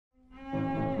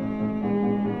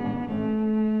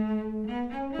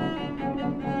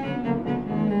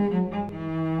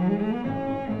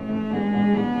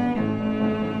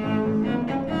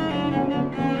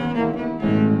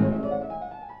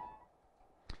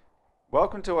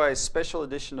Welcome to a special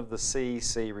edition of the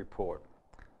CEC report.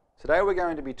 Today we're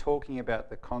going to be talking about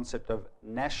the concept of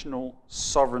national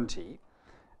sovereignty,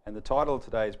 and the title of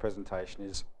today's presentation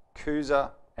is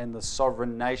Cusa and the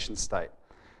Sovereign Nation State.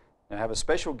 Now I have a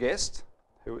special guest,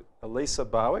 Elisa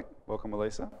Barwick. Welcome,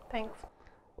 Elisa. Thanks.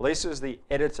 Elisa is the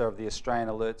editor of the Australian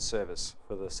Alert Service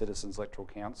for the Citizens Electoral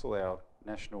Council, our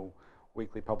national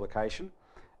weekly publication,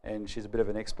 and she's a bit of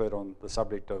an expert on the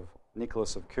subject of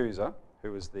Nicholas of Cusa,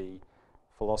 who was the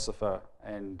philosopher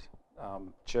and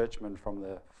churchman from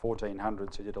the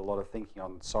 1400s who did a lot of thinking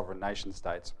on sovereign nation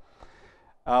states.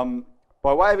 By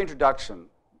way of introduction,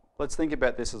 let's think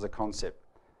about this as a concept.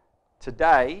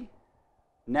 Today,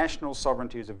 national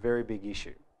sovereignty is a very big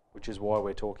issue, which is why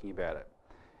we're talking about it.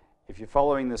 If you're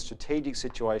following the strategic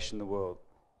situation in the world,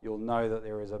 you'll know that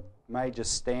there is a major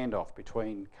standoff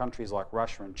between countries like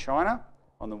Russia and China,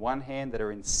 on the one hand, that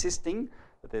are insisting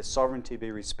that their sovereignty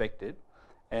be respected,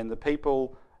 and the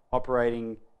people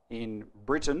operating in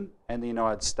Britain and the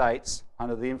United States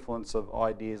under the influence of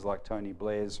ideas like Tony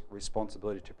Blair's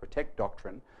responsibility to protect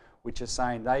doctrine, which are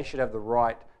saying they should have the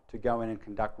right to go in and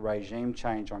conduct regime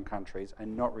change on countries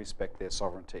and not respect their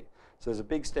sovereignty. So there's a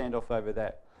big standoff over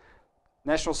that.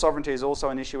 National sovereignty is also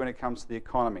an issue when it comes to the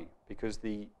economy, because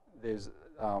there's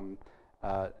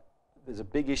a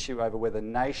big issue over whether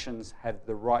nations have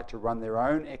the right to run their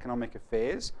own economic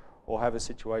affairs, or have a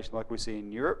situation like we see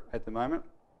in Europe at the moment,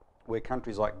 where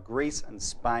countries like Greece and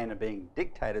Spain are being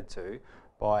dictated to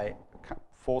by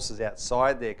forces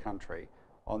outside their country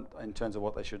in terms of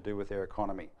what they should do with their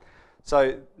economy.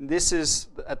 So this is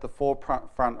at the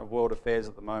forefront of world affairs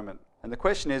at the moment. And the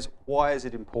question is, why is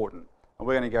it important? And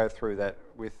we're going to go through that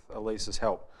with Elisa's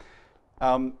help.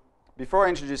 Before I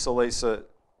introduce Elisa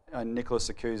and Nicholas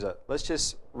of Cusa, let's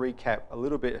just recap a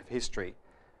little bit of history.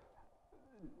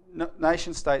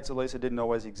 Nation states, Elisa, didn't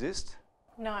always exist.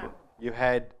 No. You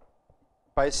had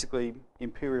basically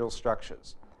imperial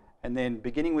structures. And then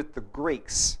beginning with the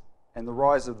Greeks and the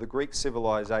rise of the Greek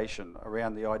civilization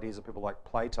around the ideas of people like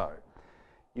Plato,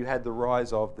 you had the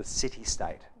rise of the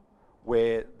city-state,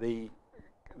 where the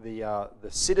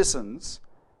citizens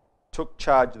took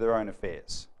charge of their own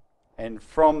affairs. And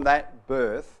from that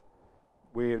birth,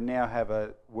 we now have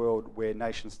a world where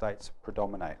nation-states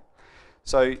predominate.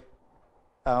 So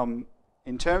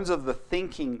in terms of the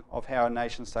thinking of how a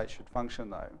nation-state should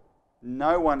function, though,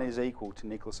 no one is equal to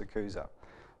Nicholas of Cusa.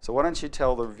 So why don't you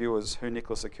tell the viewers who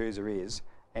Nicholas of Cusa is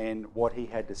and what he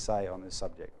had to say on this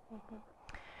subject? Mm-hmm.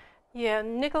 Yeah,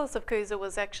 Nicholas of Cusa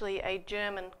was actually a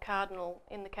German cardinal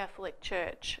in the Catholic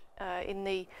Church in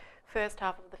the first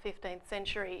half of the 15th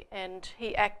century, and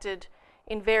he acted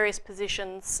in various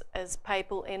positions as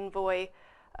papal envoy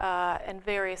and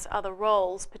various other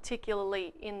roles,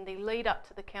 particularly in the lead up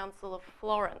to the Council of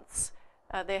Florence.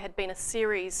 There had been a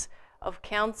series of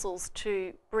councils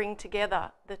to bring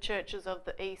together the churches of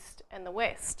the East and the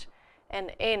West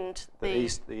and end the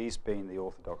East being the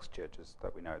Orthodox churches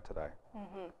that we know today.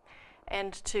 Mm-hmm.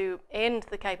 And to end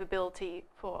the capability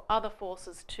for other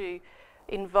forces to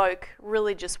invoke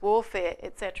religious warfare,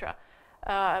 etc.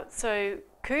 So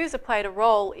Cusa played a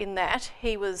role in that.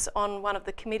 He was on one of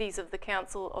the committees of the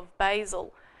Council of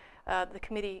Basel, the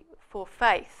Committee for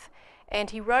Faith,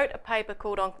 and he wrote a paper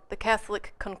called On the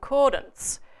Catholic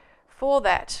Concordance for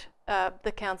that,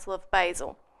 the Council of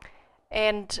Basel.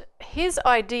 And his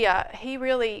idea, he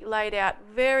really laid out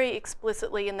very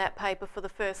explicitly in that paper for the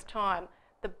first time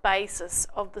the basis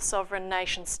of the sovereign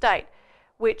nation state,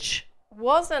 which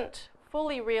wasn't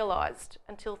fully realised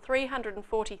until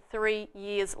 343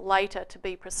 years later, to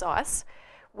be precise,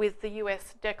 with the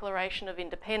US Declaration of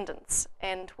Independence.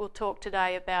 And we'll talk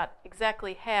today about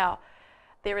exactly how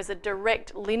there is a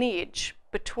direct lineage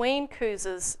between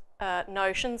Cusa's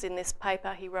notions in this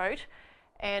paper he wrote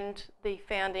and the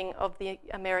founding of the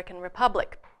American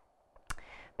Republic.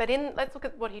 But let's look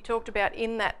at what he talked about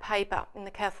in that paper, in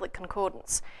the Catholic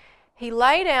Concordance. He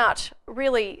laid out,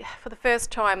 really, for the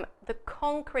first time, the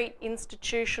concrete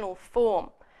institutional form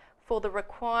for the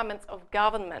requirements of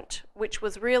government, which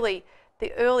was really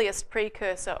the earliest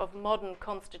precursor of modern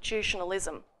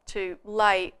constitutionalism to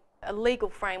lay a legal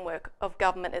framework of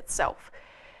government itself.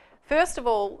 First of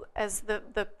all, as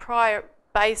the prior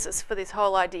basis for this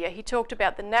whole idea, he talked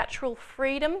about the natural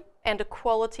freedom and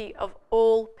equality of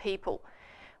all people,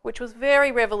 which was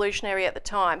very revolutionary at the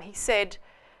time. He said,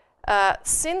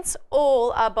 since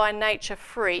all are by nature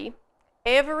free,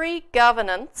 every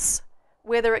governance,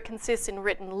 whether it consists in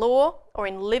written law or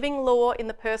in living law in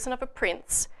the person of a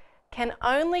prince, can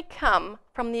only come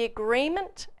from the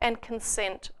agreement and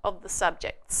consent of the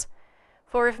subjects.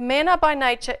 For if men are by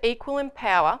nature equal in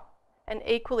power and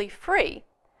equally free,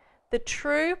 the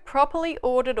true, properly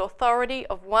ordered authority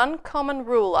of one common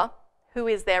ruler, who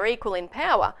is their equal in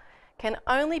power, can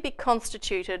only be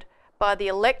constituted by the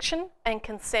election and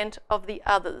consent of the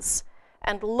others,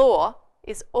 and law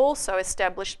is also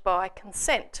established by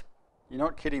consent. You're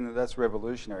not kidding that that's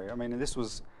revolutionary. I mean, this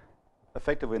was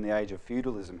effectively in the age of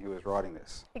feudalism he was writing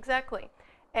this. Exactly.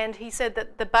 And he said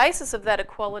that the basis of that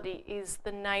equality is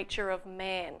the nature of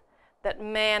man, that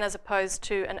man, as opposed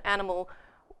to an animal,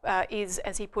 is,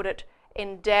 as he put it,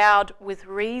 endowed with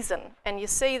reason. And you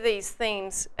see these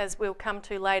themes, as we'll come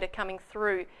to later, coming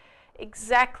through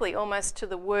exactly almost to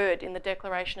the word in the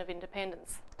Declaration of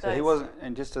Independence. So he wasn't,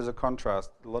 and just as a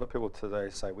contrast, a lot of people today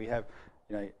say we have,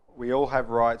 you know, we all have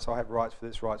rights. I have rights for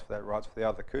this, rights for that, rights for the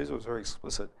other. Cusa was very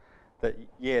explicit that,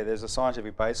 yeah, there's a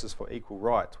scientific basis for equal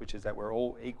rights, which is that we're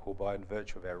all equal by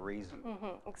virtue of our reason.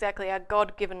 Exactly, our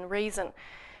God-given reason.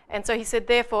 And so he said,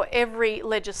 therefore, every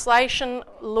legislation,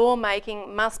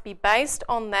 lawmaking must be based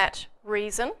on that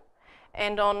reason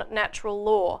and on natural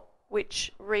law,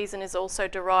 which reason is also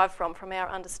derived from our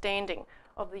understanding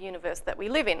of the universe that we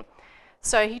live in.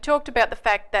 So he talked about the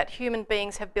fact that human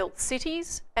beings have built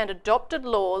cities and adopted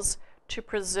laws to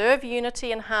preserve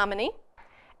unity and harmony,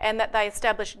 and that they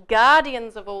establish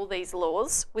guardians of all these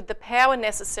laws with the power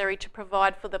necessary to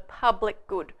provide for the public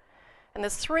good. And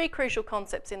there's three crucial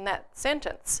concepts in that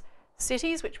sentence.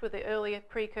 Cities, which were the earlier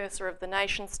precursor of the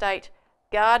nation state,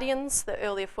 guardians, the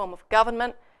earlier form of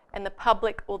government, and the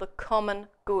public or the common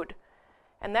good.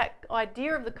 And that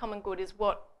idea of the common good is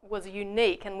what was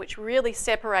unique and which really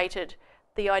separated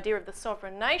the idea of the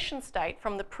sovereign nation state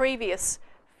from the previous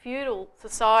feudal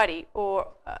society or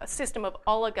a system of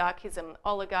oligarchism,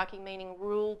 oligarchy meaning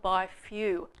rule by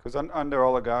few. Because under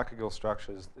oligarchical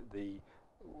structures, the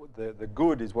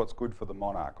good is what's good for the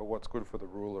monarch or what's good for the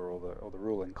ruler or the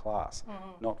ruling class,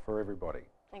 not for everybody.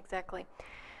 Exactly.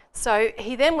 So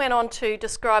he then went on to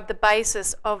describe the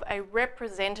basis of a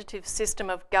representative system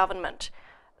of government,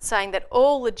 saying that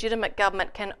all legitimate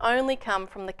government can only come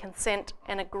from the consent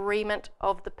and agreement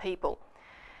of the people.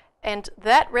 And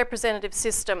that representative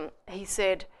system, he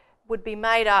said, would be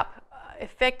made up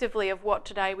effectively of what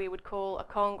today we would call a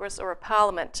Congress or a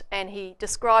Parliament, and he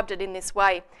described it in this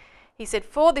way. He said,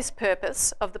 for this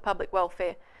purpose of the public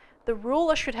welfare, the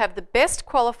ruler should have the best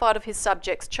qualified of his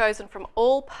subjects chosen from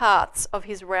all parts of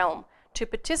his realm to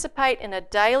participate in a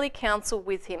daily council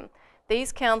with him.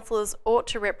 These councillors ought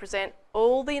to represent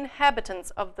all the inhabitants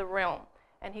of the realm.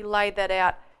 And he laid that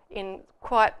out in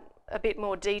quite a bit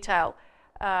more detail,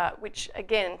 which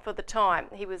again, for the time,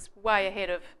 he was way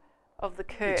ahead of the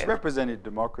curve. It's representative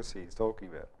democracy he's talking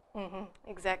about.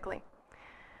 Exactly.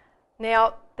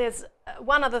 Now, there's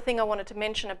one other thing I wanted to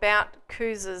mention about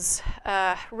Cusa's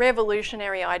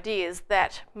revolutionary ideas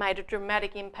that made a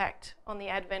dramatic impact on the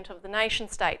advent of the nation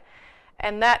state,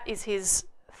 and that is his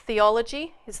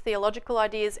theology, his theological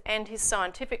ideas, and his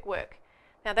scientific work.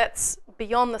 Now, that's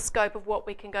beyond the scope of what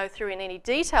we can go through in any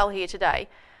detail here today,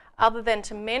 other than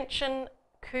to mention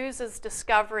Cusa's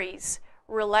discoveries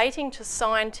relating to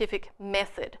scientific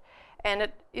method, and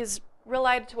it is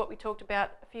related to what we talked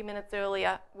about a few minutes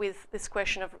earlier with this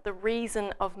question of the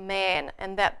reason of man,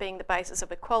 and that being the basis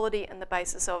of equality and the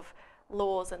basis of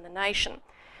laws and the nation.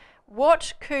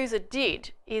 What Cusa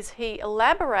did is he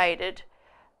elaborated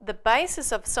the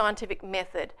basis of scientific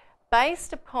method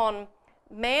based upon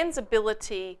man's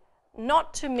ability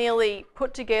not to merely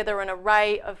put together an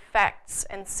array of facts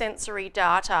and sensory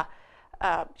data,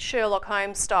 Sherlock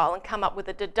Holmes style, and come up with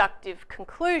a deductive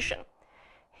conclusion.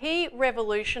 He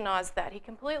revolutionised that. He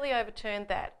completely overturned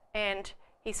that, and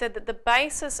he said that the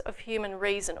basis of human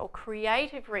reason, or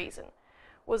creative reason,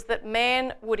 was that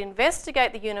man would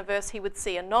investigate the universe, he would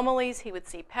see anomalies, he would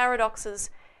see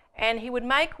paradoxes, and he would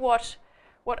make what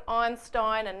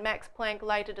Einstein and Max Planck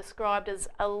later described as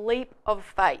a leap of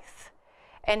faith.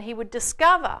 And he would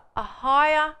discover a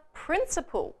higher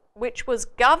principle which was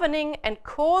governing and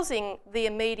causing the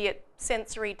immediate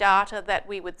sensory data that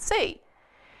we would see.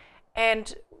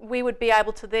 And we would be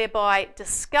able to thereby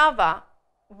discover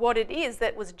what it is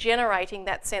that was generating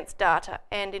that sense data,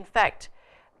 and in fact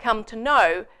come to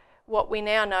know what we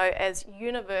now know as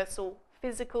universal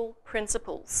physical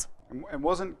principles. And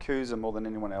wasn't Cusa, more than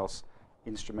anyone else,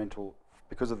 instrumental,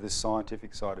 because of this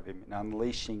scientific side of him, in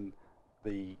unleashing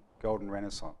the Golden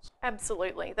Renaissance?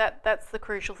 Absolutely. That's the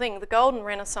crucial thing. The Golden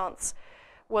Renaissance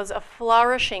was a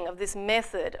flourishing of this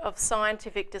method of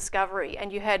scientific discovery,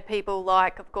 and you had people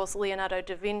like, of course, Leonardo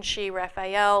da Vinci,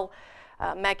 Raphael,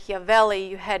 Machiavelli.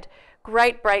 You had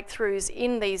great breakthroughs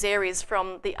in these areas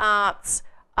from the arts,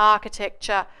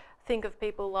 architecture. Think of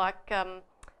people like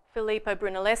Filippo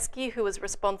Brunelleschi, who was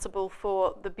responsible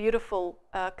for the beautiful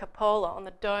cupola on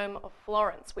the Dome of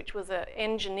Florence, which was an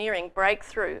engineering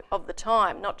breakthrough of the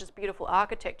time, not just beautiful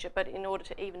architecture, but in order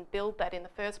to even build that in the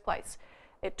first place,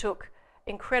 it took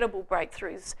incredible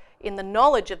breakthroughs in the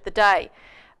knowledge of the day.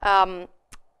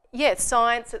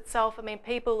 Science itself, I mean,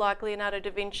 people like Leonardo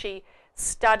da Vinci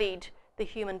studied the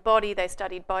human body, they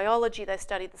studied biology, they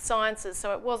studied the sciences,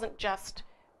 so it wasn't just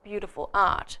beautiful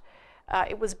art.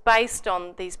 It was based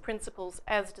on these principles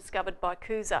as discovered by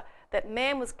Cusa, that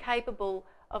man was capable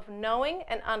of knowing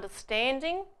and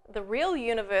understanding the real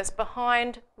universe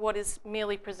behind what is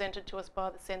merely presented to us by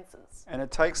the senses. And it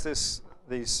takes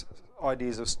these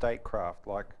ideas of statecraft,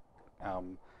 like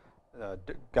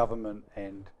government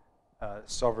and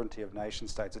sovereignty of nation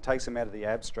states. It takes them out of the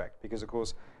abstract, because of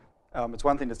course it's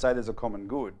one thing to say there's a common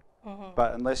good,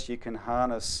 but unless you can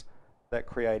harness that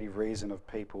creative reason of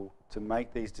people to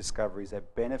make these discoveries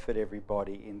that benefit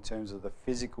everybody in terms of the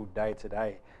physical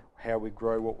day-to-day, how we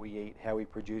grow what we eat, how we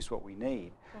produce what we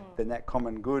need, then that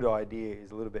common good idea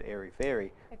is a little bit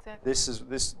airy-fairy. Exactly.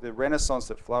 The Renaissance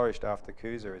that flourished after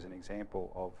Cusa is an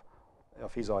example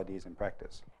of his ideas in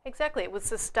practice. Exactly. It was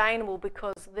sustainable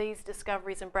because these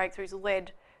discoveries and breakthroughs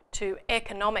led to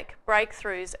economic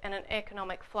breakthroughs and an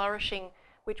economic flourishing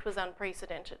which was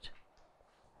unprecedented.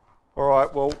 All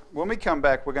right, well, when we come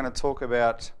back, we're going to talk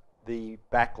about the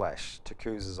backlash to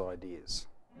Cusa's ideas.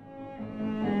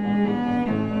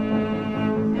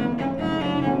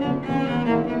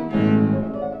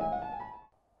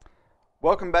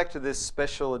 Welcome back to this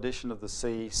special edition of the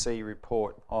CEC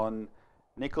report on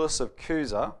Nicholas of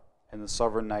Cusa and the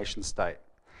sovereign nation state.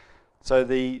 So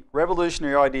the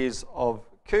revolutionary ideas of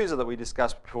Cusa that we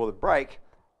discussed before the break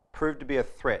proved to be a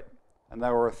threat, and they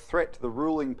were a threat to the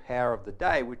ruling power of the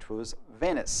day, which was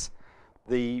Venice,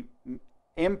 the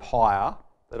empire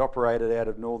that operated out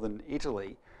of northern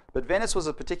Italy. But Venice was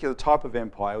a particular type of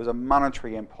empire. It was a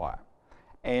monetary empire,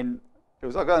 and it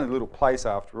was like only a little place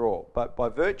after all. But by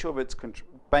virtue of its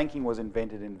banking was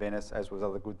invented in Venice, as was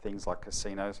other good things like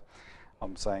casinos.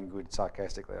 I'm saying good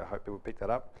sarcastically. I hope people pick that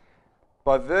up.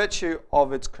 By virtue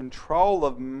of its control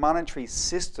of monetary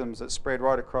systems that spread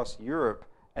right across Europe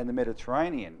and the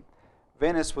Mediterranean,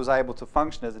 Venice was able to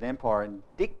function as an empire and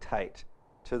dictate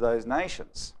to those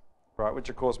nations, right? Which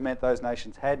of course meant those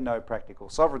nations had no practical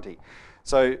sovereignty.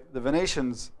 So the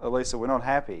Venetians, Elisa, were not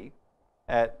happy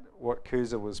at what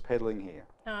Cusa was peddling here.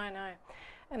 No.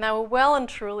 And they were well and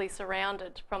truly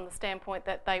surrounded from the standpoint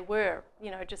that they were,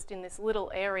 just in this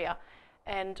little area.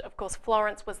 And of course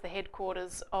Florence was the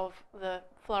headquarters of the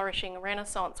flourishing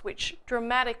Renaissance, which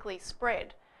dramatically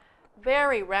spread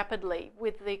very rapidly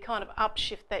with the kind of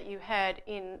upshift that you had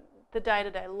in the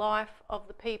day-to-day life of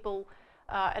the people,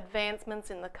 advancements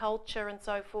in the culture and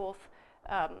so forth,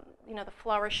 the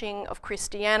flourishing of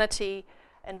Christianity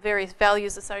and various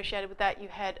values associated with that. You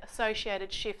had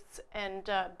associated shifts and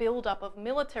build-up of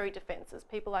military defences.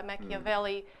 People like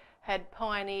Machiavelli had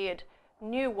pioneered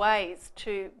new ways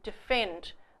to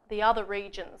defend the other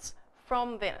regions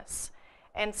from Venice.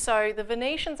 And so the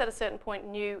Venetians at a certain point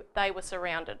knew they were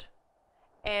surrounded.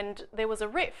 And there was a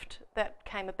rift that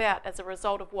came about as a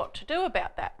result of what to do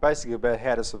about that. Basically about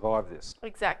how to survive this.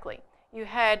 Exactly. You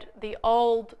had the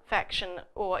old faction,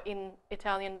 or in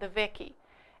Italian, the Vecchi.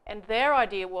 And their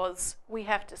idea was, we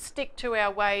have to stick to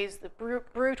our ways, the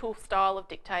brutal style of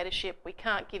dictatorship. We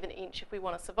can't give an inch if we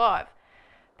want to survive.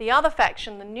 The other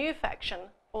faction, the new faction,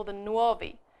 or the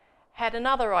Nuovi, had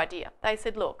another idea. They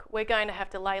said, look, we're going to have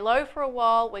to lay low for a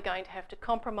while, we're going to have to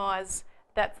compromise,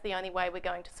 that's the only way we're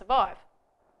going to survive.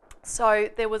 So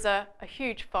there was a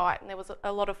huge fight and there was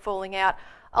a lot of falling out.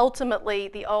 Ultimately,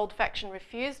 the old faction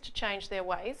refused to change their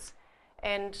ways,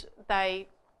 and they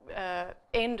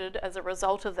ended as a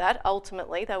result of that.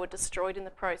 Ultimately, they were destroyed in the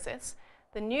process.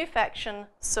 The new faction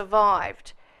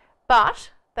survived, but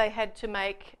they had to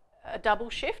make a double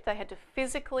shift. They had to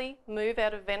physically move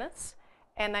out of Venice,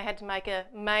 and they had to make a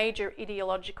major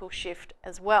ideological shift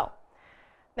as well.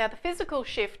 Now, the physical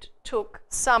shift took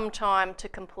some time to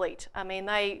complete. I mean,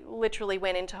 they literally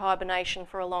went into hibernation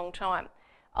for a long time.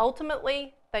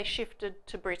 Ultimately, they shifted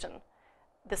to Britain.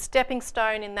 The stepping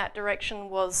stone in that direction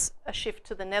was a shift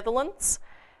to the Netherlands,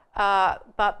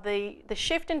 but the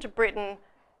shift into Britain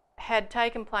had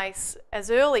taken place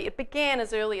it began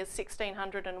as early as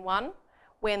 1601,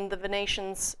 when the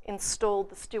Venetians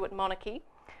installed the Stuart monarchy,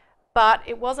 but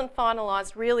it wasn't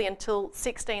finalised really until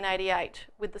 1688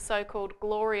 with the so-called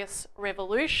Glorious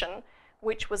Revolution,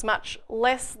 which was much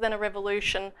less than a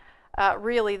revolution,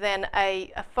 really than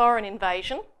a foreign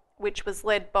invasion, which was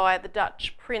led by the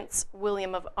Dutch Prince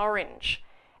William of Orange.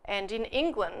 And in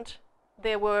England,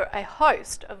 there were a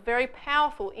host of very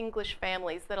powerful English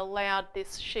families that allowed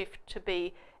this shift to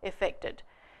be effected.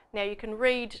 Now you can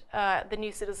read the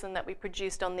New Citizen that we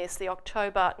produced on this, the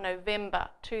October-November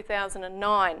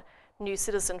 2009 New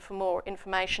Citizen, for more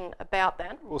information about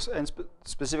that. Well, and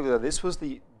specifically, this was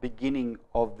the beginning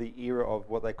of the era of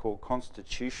what they call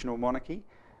constitutional monarchy,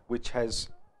 which has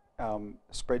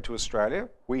spread to Australia.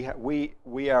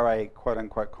 We are a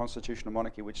quote-unquote constitutional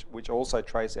monarchy, which also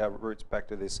trace our roots back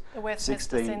to this The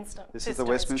Westminster system. This is the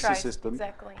Westminster system.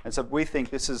 Exactly. And so we think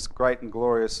this is great and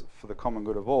glorious for the common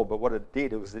good of all, but what it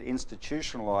did, was it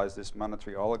institutionalised this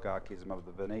monetary oligarchism of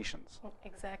the Venetians.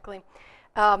 Exactly.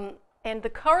 And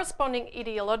the corresponding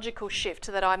ideological shift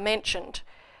that I mentioned,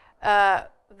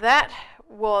 that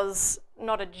was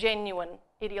not a genuine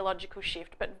ideological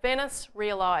shift, but Venice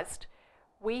realised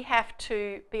we have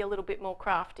to be a little bit more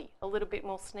crafty, a little bit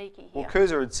more sneaky here. Well,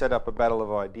 Cusa had set up a battle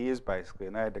of ideas, basically,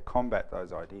 and they had to combat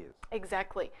those ideas.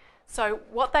 Exactly. So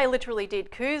what they literally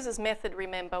did, Cusa's method,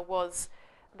 remember, was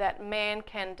that man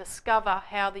can discover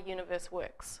how the universe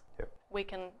works. Yep. We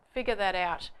can figure that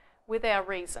out with our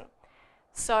reason.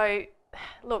 So,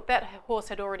 look, that horse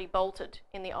had already bolted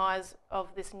in the eyes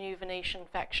of this new Venetian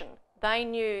faction. They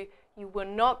knew you were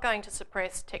not going to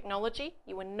suppress technology,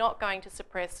 you were not going to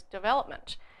suppress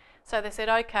development. So they said,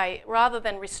 okay, rather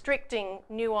than restricting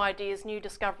new ideas, new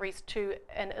discoveries to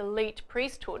an elite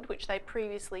priesthood, which they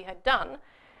previously had done,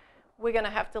 we're going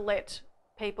to have to let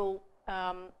people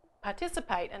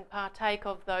participate and partake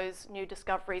of those new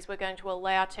discoveries. We're going to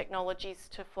allow technologies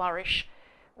to flourish.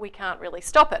 We can't really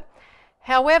stop it.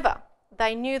 However,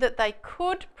 they knew that they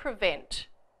could prevent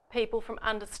people from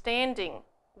understanding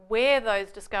where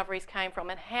those discoveries came from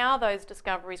and how those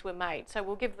discoveries were made. So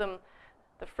we'll give them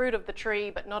the fruit of the tree,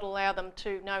 but not allow them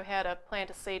to know how to plant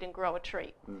a seed and grow a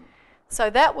tree. So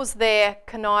that was their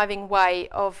conniving way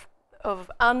of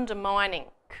undermining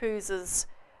Cusa's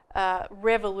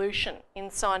revolution in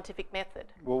scientific method.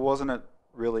 Well, wasn't it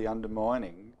really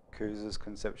undermining Cusa's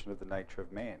conception of the nature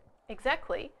of man?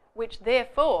 Exactly, which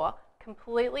therefore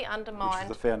completely undermined which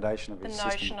was the foundation of the his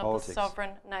notion system of of politics. the sovereign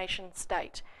nation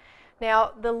state.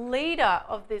 Now, the leader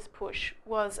of this push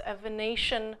was a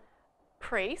Venetian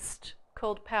priest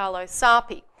called Paolo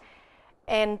Sarpi,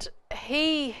 and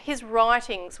his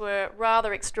writings were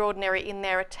rather extraordinary in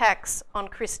their attacks on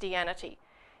Christianity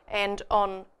and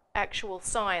on actual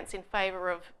science in favour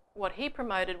of what he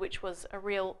promoted, which was a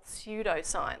real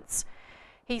pseudoscience.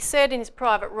 He said in his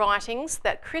private writings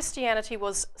that Christianity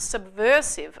was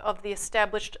subversive of the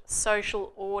established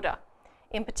social order,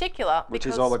 in particular which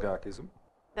is oligarchism.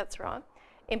 That's right.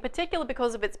 In particular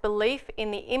because of its belief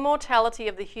in the immortality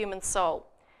of the human soul,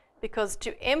 because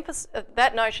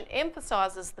that notion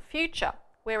emphasises the future,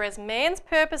 whereas man's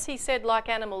purpose, he said, like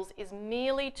animals, is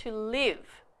merely to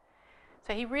live.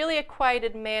 So he really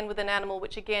equated man with an animal,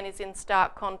 which again is in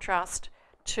stark contrast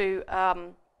to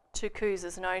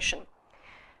Cusa's notion.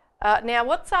 Now,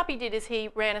 what Sarpi did is he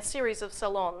ran a series of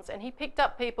salons, and he picked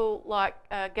up people like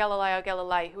Galileo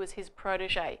Galilei, who was his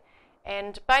protege,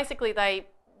 and basically they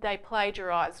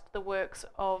plagiarised the works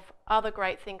of other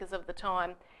great thinkers of the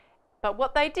time. But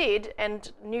what they did,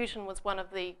 and Newton was one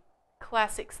of the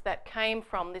classics that came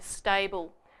from this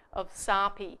stable of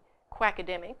Sarpi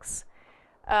quackademics,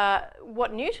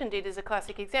 what Newton did is a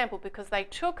classic example, because they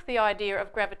took the idea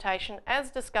of gravitation as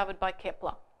discovered by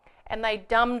Kepler and they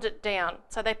dumbed it down.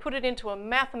 So they put it into a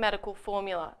mathematical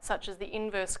formula, such as the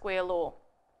inverse square law.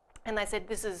 And they said,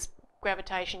 this is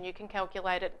gravitation, you can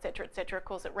calculate it, etc., etc. Of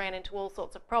course, it ran into all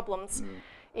sorts of problems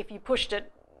if you pushed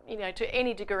it, to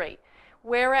any degree.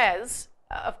 Whereas,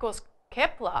 of course,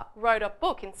 Kepler wrote a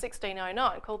book in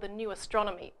 1609 called The New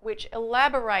Astronomy, which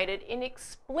elaborated in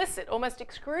explicit, almost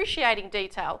excruciating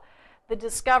detail,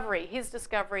 his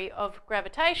discovery of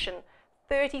gravitation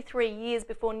 33 years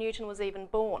before Newton was even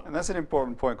born. And that's an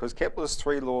important point, because Kepler's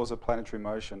 3 laws of planetary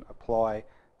motion apply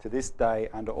to this day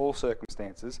under all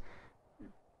circumstances.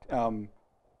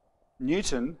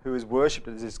 Newton, who is worshipped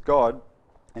as this god,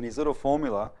 and his little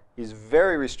formula is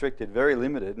very restricted, very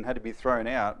limited, and had to be thrown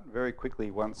out very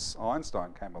quickly once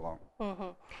Einstein came along.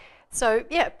 So,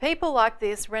 yeah, people like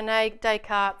this, René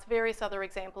Descartes, various other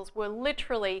examples, were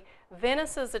literally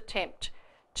Venice's attempt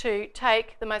to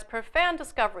take the most profound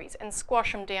discoveries and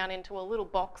squash them down into a little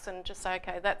box and just say,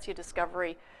 okay, that's your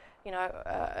discovery,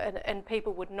 and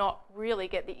people would not really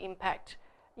get the impact.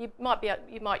 You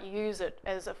might use it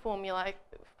as a formula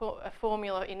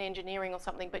in engineering or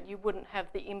something, but you wouldn't have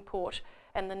the import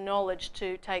and the knowledge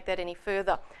to take that any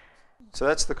further. So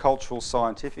that's the cultural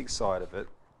scientific side of it,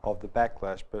 of the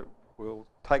backlash, but we'll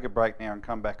take a break now and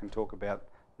come back and talk about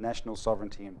national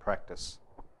sovereignty in practice.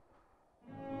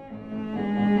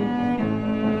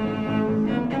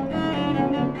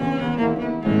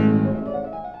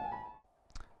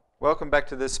 Welcome back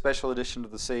to this special edition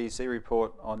of the CEC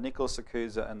report on Nicholas of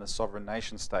Cusa and the sovereign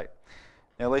nation state.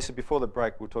 Now, Lisa, before the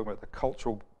break, we were talking about the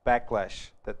cultural backlash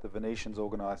that the Venetians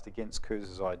organised against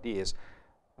Cusa's ideas.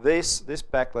 This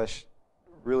backlash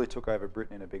really took over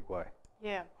Britain in a big way.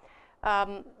 Yeah.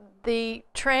 The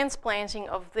transplanting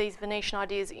of these Venetian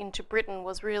ideas into Britain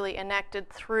was really enacted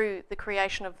through the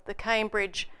creation of the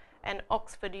Cambridge and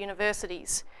Oxford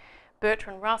universities.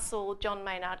 Bertrand Russell, John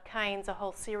Maynard Keynes, a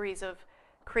whole series of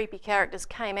creepy characters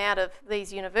came out of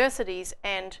these universities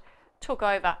and took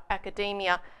over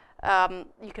academia.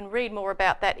 You can read more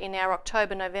about that in our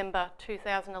October-November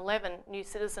 2011 New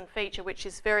Citizen feature, which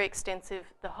is very extensive.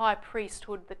 The High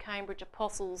Priesthood, the Cambridge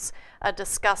Apostles are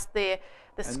discussed there.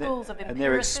 The schools of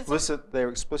empiricism. And they're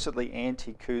explicitly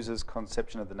anti-Cusa's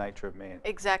conception of the nature of man.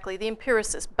 Exactly. The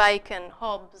empiricists, Bacon,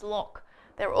 Hobbes, Locke,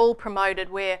 they're all promoted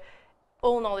where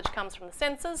all knowledge comes from the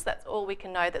senses. That's all we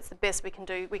can know. That's the best we can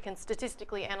do. We can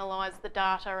statistically analyse the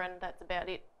data, and that's about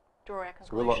it. Draw our conclusions.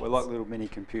 So we're like little mini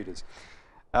computers.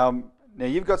 Now,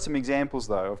 you've got some examples,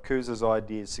 though, of Cusa's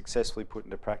ideas successfully put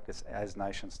into practice as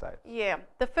nation-state. Yeah.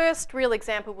 The first real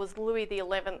example was Louis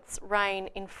XI's reign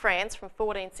in France from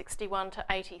 1461 to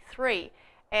 83.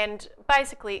 And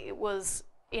basically it was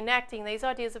enacting these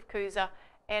ideas of Cusa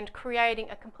and creating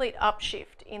a complete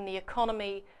upshift in the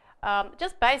economy,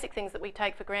 just basic things that we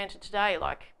take for granted today,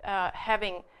 like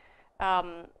having...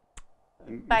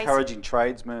 encouraging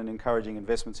tradesmen, encouraging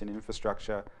investments in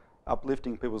infrastructure,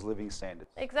 uplifting people's living standards.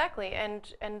 Exactly,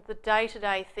 and the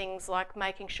day-to-day things like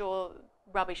making sure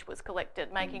rubbish was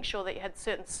collected, making sure that you had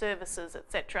certain services,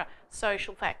 etc.,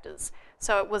 social factors.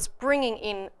 So it was bringing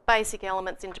in basic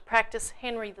elements into practice.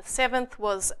 Henry VII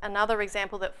was another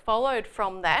example that followed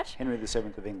from that. Henry VII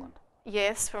of England.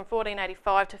 Yes, from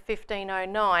 1485 to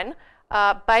 1509.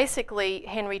 Basically,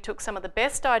 Henry took some of the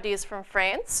best ideas from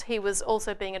France. He was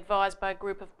also being advised by a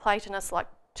group of Platonists like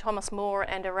Thomas More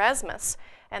and Erasmus,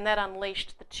 and that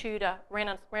unleashed the Tudor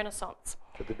Renaissance.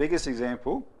 But the biggest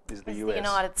example is the US. The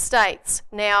United States.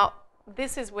 Now,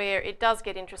 this is where it does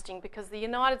get interesting, because the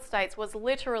United States was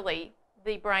literally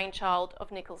the brainchild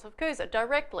of Nicholas of Cusa,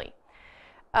 directly.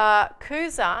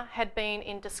 Cusa had been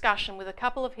in discussion with a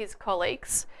couple of his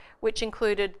colleagues, which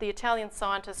included the Italian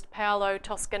scientist Paolo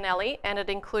Toscanelli, and it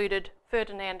included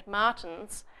Ferdinand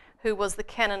Martins, who was the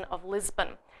canon of Lisbon.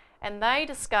 And they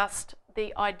discussed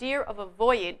the idea of a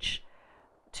voyage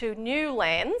to new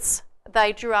lands.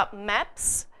 They drew up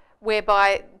maps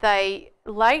whereby they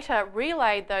later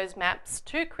relayed those maps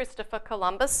to Christopher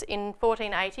Columbus in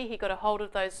 1480. He got a hold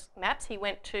of those maps. He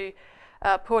went to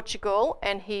Portugal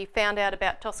and he found out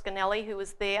about Toscanelli, who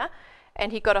was there,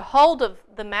 and he got a hold of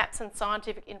the maps and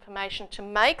scientific information to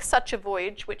make such a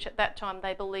voyage, which at that time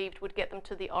they believed would get them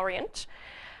to the Orient,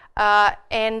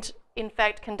 and in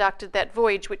fact conducted that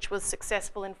voyage, which was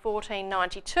successful in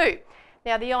 1492.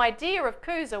 Now, the idea of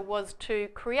Cusa was to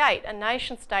create a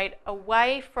nation-state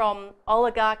away from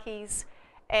oligarchies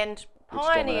and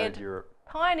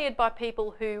pioneered by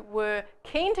people who were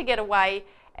keen to get away,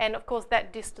 and of course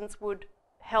that distance would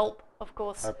help, of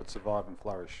course. Hope it survive and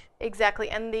flourish. Exactly,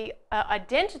 and the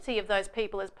identity of those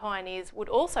people as pioneers would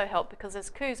also help, because as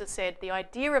Cusa said, the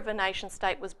idea of a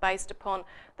nation-state was based upon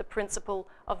the principle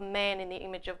of man in the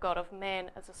image of God, of man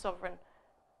as a sovereign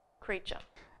creature.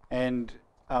 And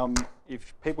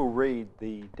if people read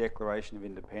the Declaration of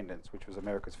Independence, which was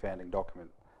America's founding document,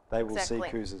 they will see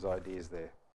Cusa's ideas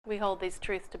there. We hold these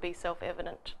truths to be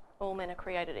self-evident. All men are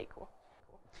created equal.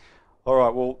 All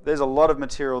right, well, there's a lot of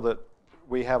material that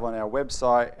we have on our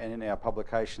website and in our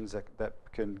publications that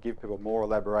can give people more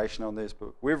elaboration on this, but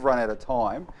we've run out of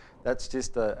time. That's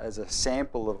just as a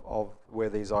sample of where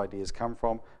these ideas come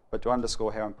from, but to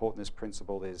underscore how important this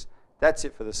principle is. That's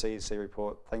it for the CEC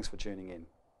report. Thanks for tuning in.